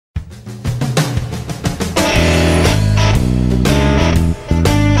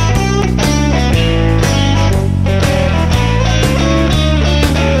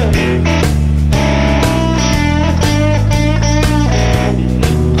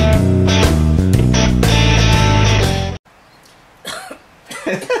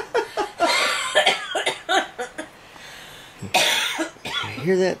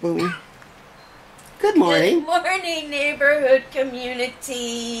morning. Good morning, neighborhood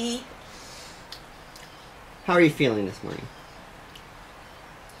community. How are you feeling this morning?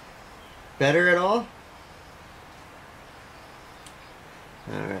 Better at all?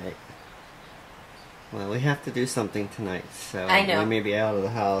 Alright. Well, we have to do something tonight, so I know. we may be out of the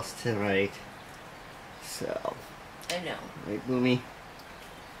house tonight. So, I know. right, Boomy?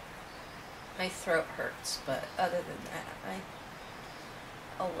 My throat hurts, but other than that,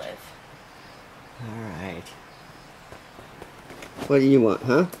 I'll live. Alright. What do you want,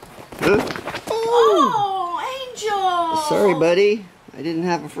 huh? Huh? Oh, Angel! Sorry, buddy. I didn't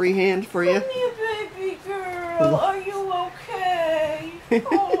have a free hand for you. Come here, baby girl. Are you okay?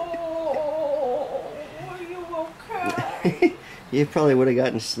 Oh, are you okay? You probably would have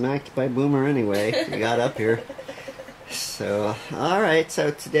gotten smacked by Boomer anyway if you got up here. So, alright, so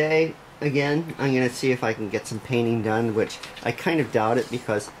today, again, I'm going to see if I can get some painting done, which I kind of doubt it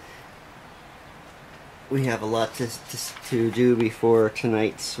because we have a lot to do before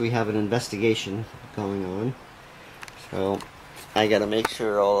tonight's. We have an investigation going on. So, I got to make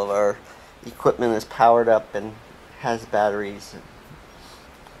sure all of our equipment is powered up and has batteries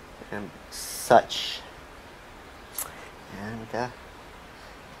and such. And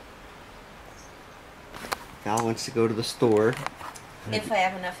Val wants to go to the store. If I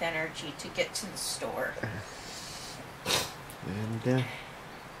have enough energy to get to the store. And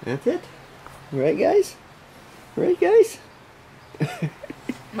that's it. Right, guys? Right, guys?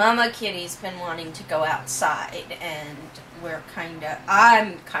 Mama Kitty's been wanting to go outside, and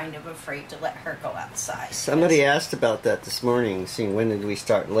I'm kind of afraid to let her go outside. Somebody asked about that this morning, seeing when did we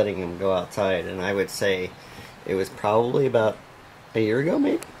start letting him go outside, and I would say it was probably about a year ago,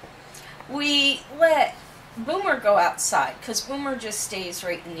 maybe? We let Boomer go outside, because Boomer just stays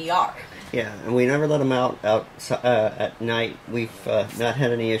right in the yard. Yeah, and we never let him out at night. We've not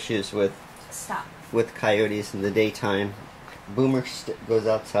had any issues with coyotes in the daytime. Boomer goes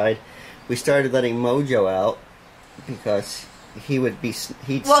outside. We started letting Mojo out because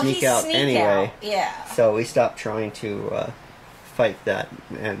he'd sneak out anyway. Yeah. So we stopped trying to fight that.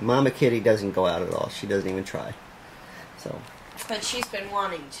 And Mama Kitty doesn't go out at all. She doesn't even try. So. But she's been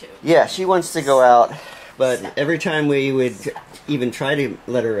wanting to. Yeah, she wants to go out, but every time we would even try to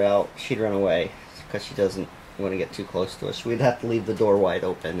let her out, she'd run away because she doesn't want to get too close to us. We'd have to leave the door wide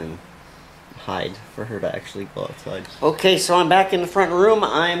open and hide for her to actually go outside. Okay, so I'm back in the front room.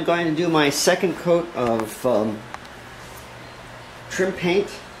 I'm going to do my second coat of trim paint,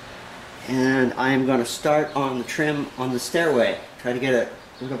 and I am going to start on the trim on the stairway. Try to get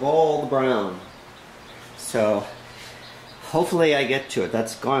rid of all the brown. So hopefully I get to it.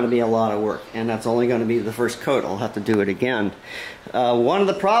 That's going to be a lot of work, and that's only going to be the first coat. I'll have to do it again. One of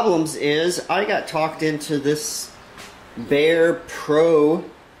the problems is I got talked into this Behr Pro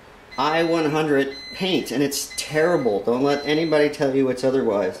I-100 paint, and it's terrible. Don't let anybody tell you it's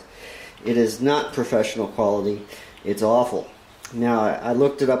otherwise. It is not professional quality. It's awful. Now, I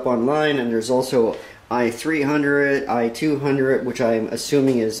looked it up online, and there's also I-300, I-200, which I'm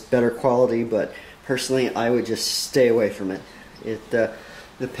assuming is better quality, but personally, I would just stay away from it. The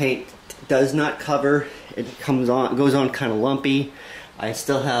paint does not cover. It goes on kind of lumpy. I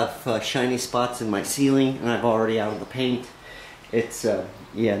still have shiny spots in my ceiling, and I'm already out of the paint. It's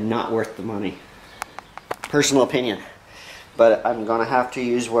yeah, not worth the money. Personal opinion. But I'm gonna have to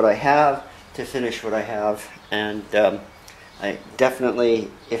use what I have to finish what I have, and I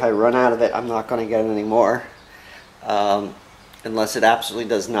definitely, if I run out of it, I'm not gonna get it anymore, unless it absolutely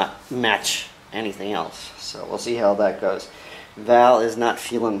does not match anything else. So we'll see how that goes. Val is not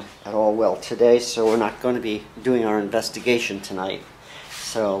feeling at all well today, so we're not going to be doing our investigation tonight.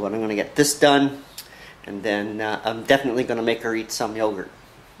 So, but I'm going to get this done, and then I'm definitely going to make her eat some yogurt,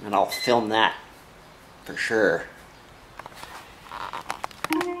 and I'll film that for sure.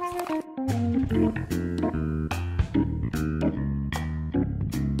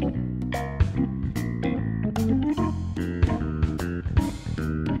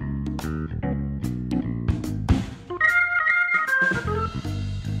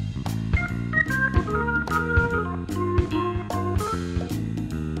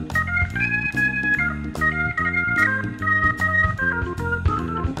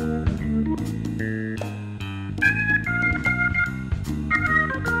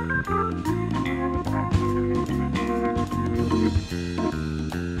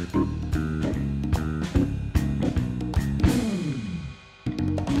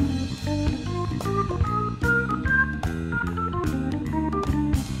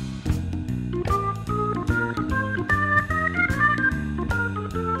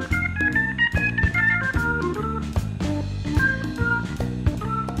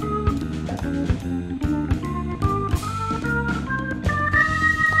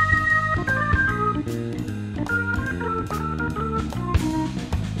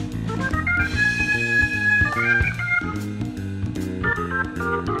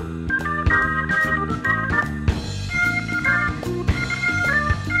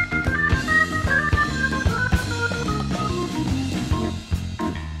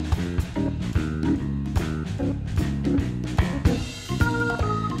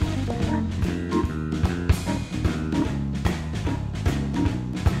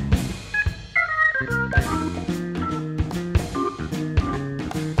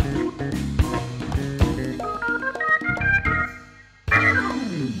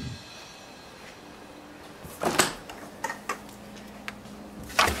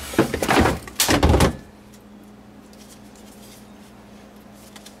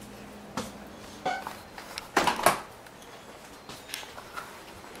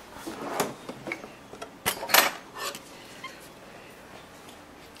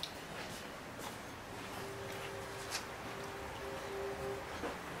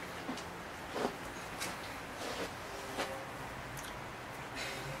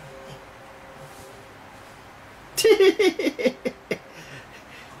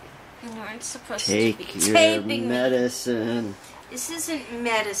 It's supposed Take to be your taping medicine. This isn't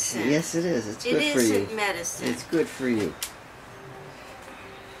medicine. Yes, it is. It's good for you. It isn't medicine. It's good for you.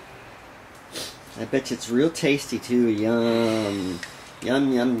 I bet you it's real tasty too. Yum.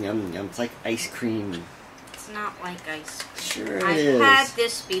 Yum, yum, yum, yum. It's like ice cream. It's not like ice cream. Sure it is. I've had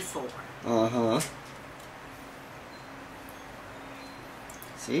this before. Uh-huh.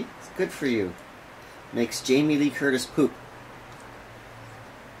 See? It's good for you. Makes Jamie Lee Curtis poop.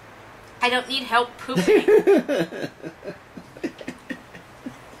 I don't need help pooping.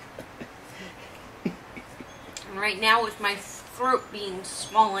 And right now with my throat being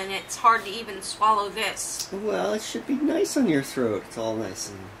swollen, it's hard to even swallow this. Well, it should be nice on your throat. It's all nice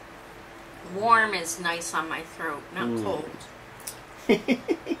and... Warm is nice on my throat, not cold.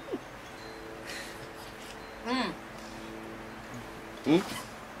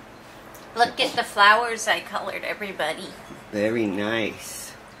 Look at the flowers I colored, everybody. Very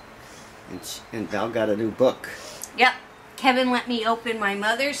nice. And Val got a new book. Yep. Kevin let me open my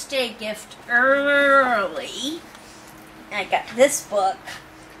Mother's Day gift early. I got this book.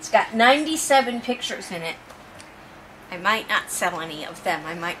 It's got 97 pictures in it. I might not sell any of them.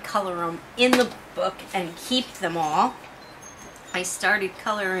 I might color them in the book and keep them all. I started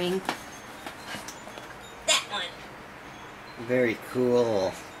coloring that one. Very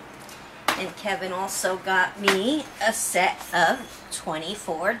cool. And Kevin also got me a set of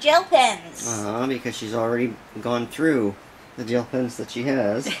 24 gel pens. Because she's already gone through the gel pens that she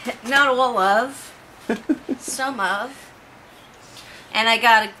has. Not all of. Some of. And I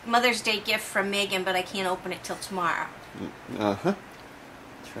got a Mother's Day gift from Megan, but I can't open it till tomorrow. Uh-huh.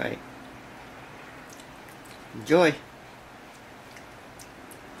 That's right. Enjoy.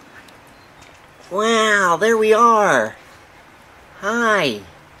 Wow, there we are. Hi.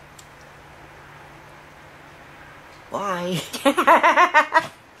 Bye.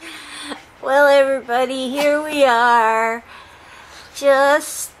 Well, everybody, here we are.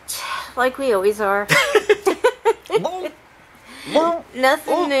 Just like we always are.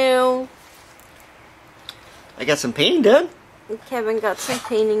 Nothing new. I got some painting done. Kevin got some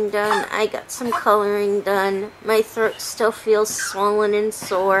painting done. I got some coloring done. My throat still feels swollen and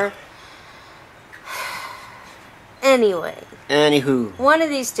sore. Anyway. Anywho. One of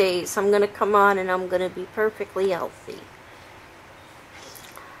these days, I'm going to come on and I'm going to be perfectly healthy.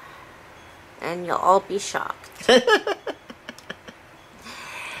 And you'll all be shocked.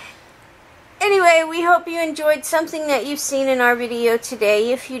 Anyway, we hope you enjoyed something that you've seen in our video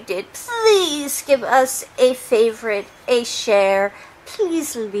today. If you did, please give us a favorite, a share.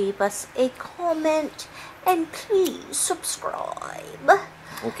 Please leave us a comment. And please subscribe.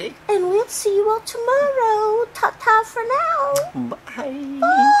 Okay. And we'll see you all tomorrow. Ta-ta for now. Bye.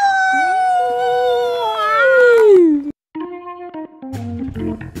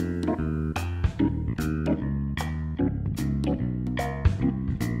 Bye.